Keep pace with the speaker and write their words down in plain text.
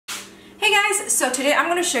Hey guys, so today I'm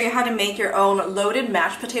going to show you how to make your own loaded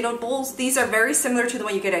mashed potato bowls. These are very similar to the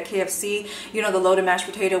one you get at KFC. You know, the loaded mashed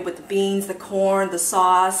potato with the beans, the corn, the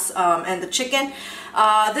sauce, and the chicken.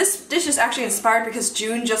 This dish is actually inspired because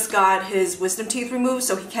June just got his wisdom teeth removed,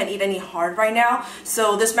 so he can't eat any hard right now.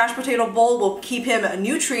 So this mashed potato bowl will keep him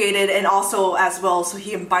nutriated and also as well so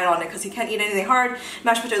he can bite on it because he can't eat anything hard.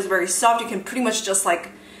 Mashed potato is very soft. You can pretty much just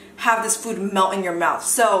like have this food melt in your mouth.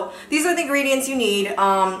 So these are the ingredients you need. You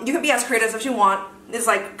can be as creative as you want. It's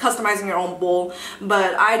like customizing your own bowl,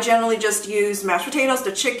 but I generally just use mashed potatoes,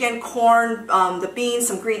 the chicken, corn, the beans,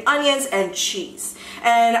 some green onions, and cheese.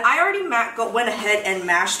 And I already went ahead and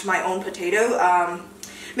mashed my own potato.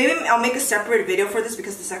 Maybe I'll make a separate video for this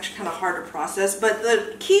because it's actually kind of hard to process, but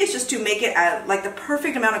the key is just to make it at like the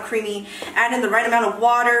perfect amount of creamy, add in the right amount of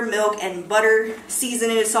water, milk, and butter, season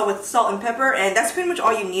it with salt and pepper, and that's pretty much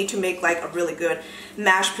all you need to make like a really good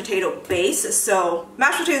mashed potato base. So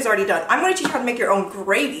mashed potato is already done. I'm going to teach you how to make your own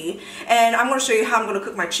gravy, and I'm going to show you how I'm going to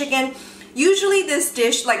cook my chicken. Usually this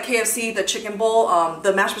dish, like KFC, the chicken bowl,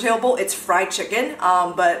 the mashed potato bowl, it's fried chicken,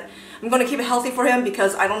 but I'm going to keep it healthy for him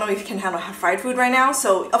because I don't know if he can handle fried food right now.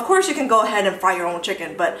 So of course you can go ahead and fry your own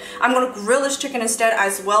chicken, but I'm going to grill this chicken instead,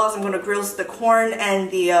 as well as I'm going to grill the corn and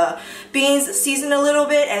the beans, season a little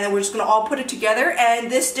bit, and then we're just going to all put it together. And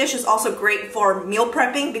this dish is also great for meal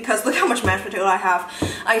prepping because look how much mashed potato I have.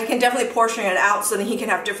 I can definitely portion it out so that he can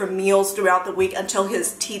have different meals throughout the week until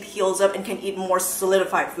his teeth heals up and can eat more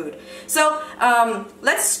solidified food. So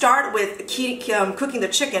let's start with cooking the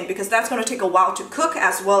chicken because that's going to take a while to cook,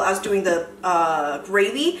 as well as doing the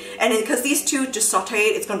gravy, and because these two just saute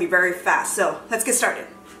it, it's going to be very fast. So let's get started.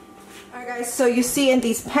 Alright guys, so you see in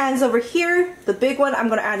these pans over here, the big one, I'm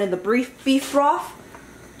going to add in the beef broth.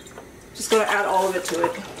 Just going to add all of it to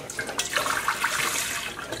it.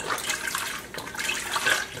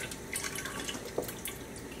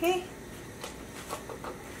 Okay.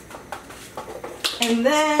 And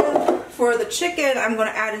then for the chicken, I'm going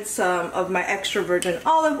to add in some of my extra virgin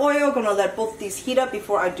olive oil. I'm going to let both of these heat up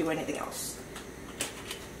before I do anything else.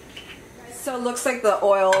 So it looks like the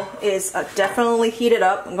oil is definitely heated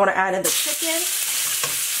up. I'm going to add in the chicken.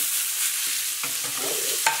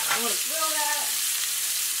 I'm going to grill that.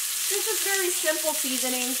 This is very simple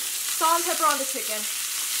seasoning. Salt and pepper on the chicken.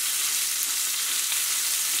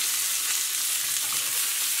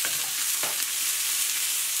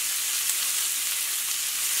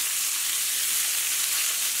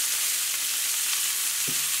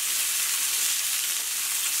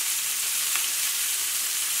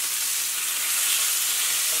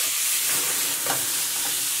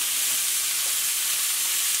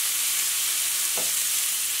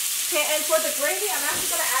 Okay, and for the gravy, I'm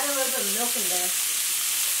actually going to add a little bit of milk in there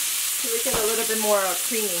to make it a little bit more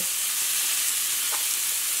creamy.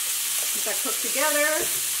 Get that cooked together.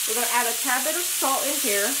 We're going to add a tad bit of salt in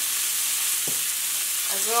here,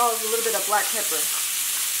 as well as a little bit of black pepper.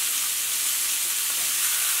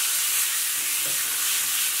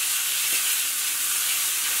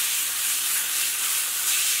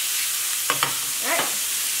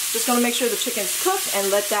 Just going to make sure the chicken's cooked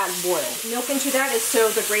and let that boil. Milk into that is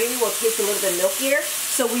so the gravy will taste a little bit milkier.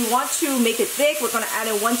 So we want to make it thick. We're going to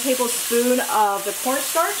add in 1 tablespoon of the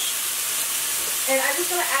cornstarch. And I'm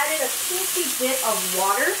just going to add in a teensy bit of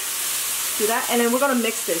water to that. And then we're going to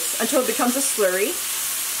mix this until it becomes a slurry.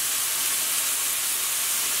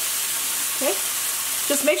 Okay.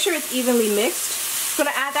 Just make sure it's evenly mixed. I'm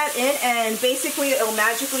going to add that in, and basically it will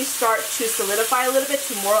magically start to solidify a little bit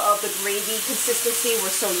to more of the gravy consistency we're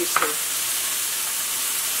so used to.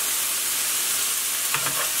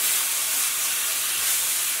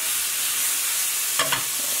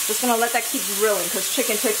 Just going to let that keep grilling because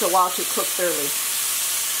chicken takes a while to cook thoroughly.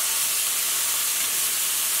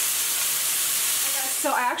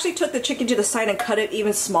 So I actually took the chicken to the side and cut it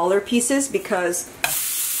even smaller pieces because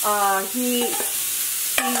he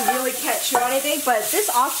really can't chew on anything, but this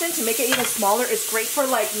option to make it even smaller is great for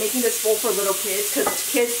like making this bowl for little kids, because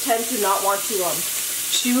kids tend to not want to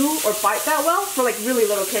chew or bite that well for like really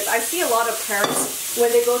little kids. I see a lot of parents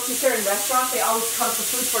when they go to certain restaurants, they always come for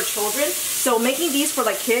food for children, so making these for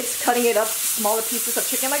like kids, cutting it up smaller pieces of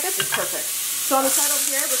chicken like this is perfect. So on the side over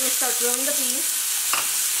here, we're going to start grilling the beef.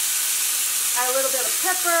 Add a little bit of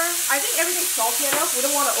pepper. I think everything's salty enough. We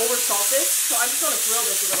don't want to over salt this, so I'm just going to grill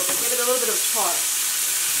this a little bit, give it a little bit of char.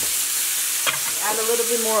 Add a little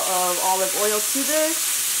bit more of olive oil to this.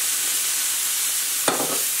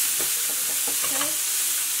 Okay.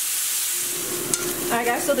 Alright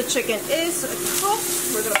guys, so the chicken is cooked.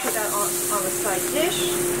 We're going to put that on the side dish.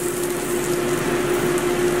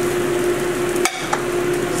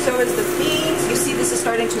 So is the beans. You see this is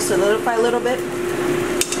starting to solidify a little bit.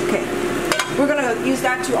 Okay. use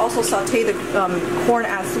that to also saute the corn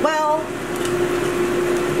as well.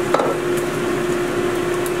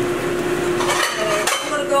 And I'm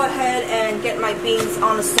going to go ahead and get my beans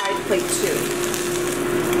on the side plate too.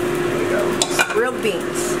 There we go. Some grilled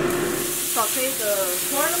beans. Saute the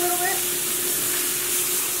corn a little bit.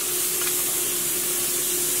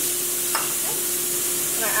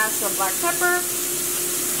 I'm going to add some black pepper.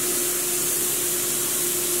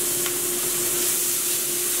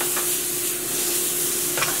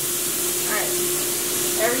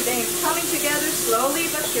 Everything is coming together slowly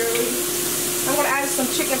but surely. I'm going to add some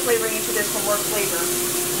chicken flavoring into this for more flavor.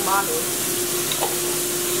 Umami.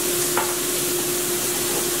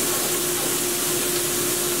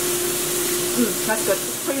 That's good.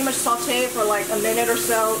 Pretty much saute it for like a minute or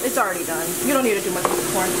so. It's already done. You don't need to do much with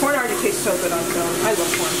the corn. Corn already tastes so good on its own. I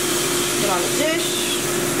love corn. Put it on the dish.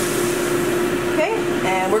 Okay,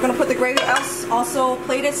 and we're going to put the gravy also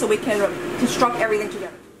plated so we can construct everything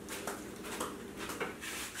together.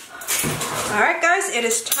 Alright guys, it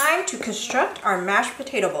is time to construct our mashed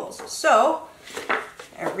potato bowls. So,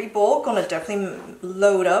 every bowl gonna definitely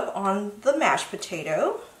load up on the mashed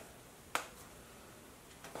potato.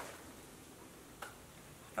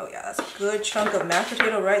 Oh yeah, that's a good chunk of mashed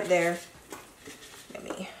potato right there.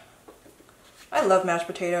 Yummy. I love mashed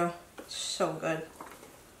potato. It's so good.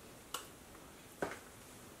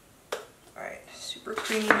 Alright, super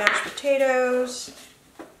creamy mashed potatoes.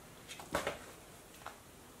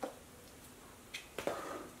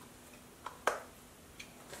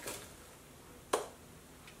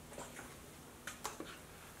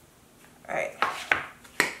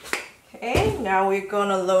 Okay, now we're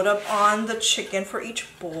gonna load up on the chicken for each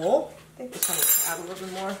bowl. I think this one needs to add a little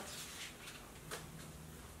bit more.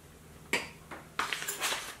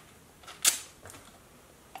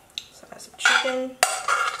 So add some chicken.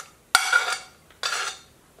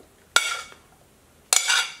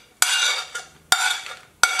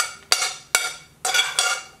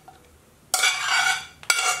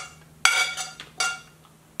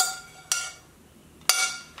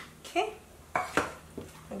 Okay.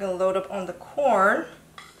 I'm going to load up on the corn.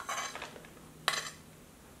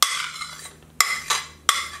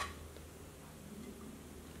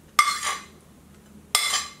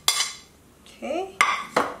 Okay.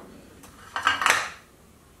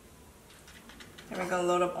 And we're going to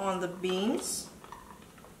load up on the beans.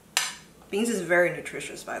 Beans is very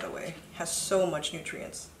nutritious, by the way. It has so much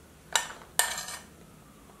nutrients.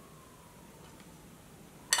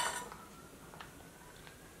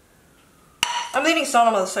 I'm leaving Son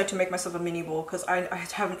on the side to make myself a mini bowl because I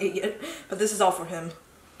haven't ate yet, but this is all for him.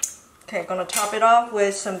 Okay, gonna top it off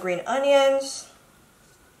with some green onions.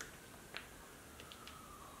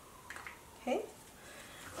 Okay.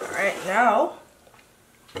 Alright, now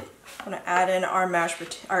I'm gonna add in our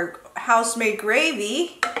our house-made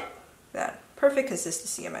gravy. That perfect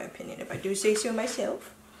consistency in my opinion, if I do say so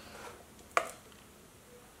myself.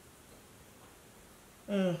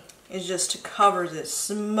 It's just to cover this,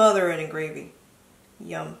 smother it in gravy.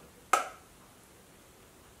 Yum.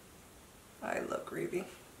 I love gravy.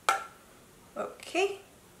 Okay.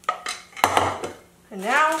 And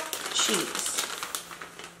now, cheese.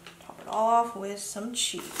 Top it all off with some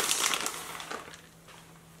cheese.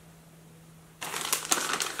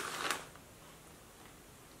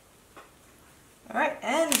 Alright,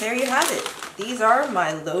 and there you have it. These are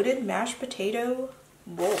my loaded mashed potato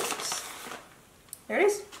bowls. There it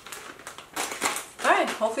is. Alright,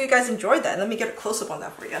 hopefully you guys enjoyed that. Let me get a close-up on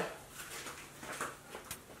that for you.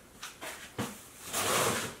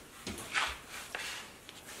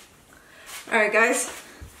 Alright guys.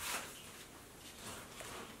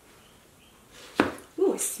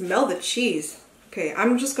 Ooh, I smell the cheese. Okay,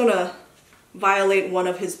 I'm just gonna violate one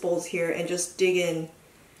of his bowls here and just dig in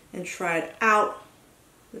and try it out.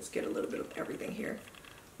 Let's get a little bit of everything here.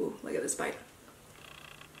 Ooh, look at this bite.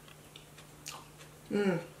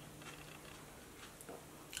 Mmm.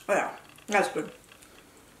 Oh yeah, that's good.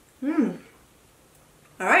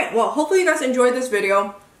 Alright, well, hopefully you guys enjoyed this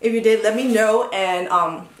video. If you did, let me know, and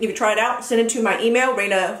if you try it out, send it to my email,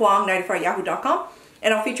 rainahuang94@yahoo.com,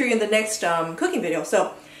 and I'll feature you in the next cooking video.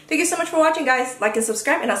 So, thank you so much for watching, guys. Like and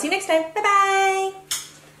subscribe, and I'll see you next time. Bye-bye!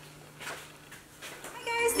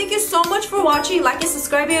 Thank you so much for watching. Like and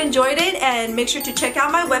subscribe if you enjoyed it, and make sure to check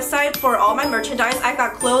out my website for all my merchandise. I've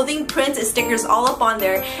got clothing, prints, and stickers all up on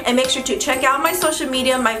there. And make sure to check out my social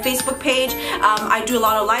media, my Facebook page. I do a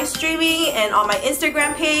lot of live streaming, and on my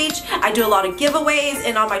Instagram page I do a lot of giveaways,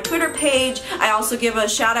 and on my Twitter page I also give a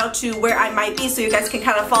shout out to where I might be, so you guys can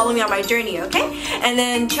kind of follow me on my journey, okay? And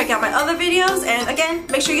then check out my other videos, and again,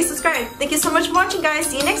 make sure you subscribe. Thank you so much for watching, guys.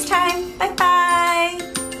 See you next time. Bye bye.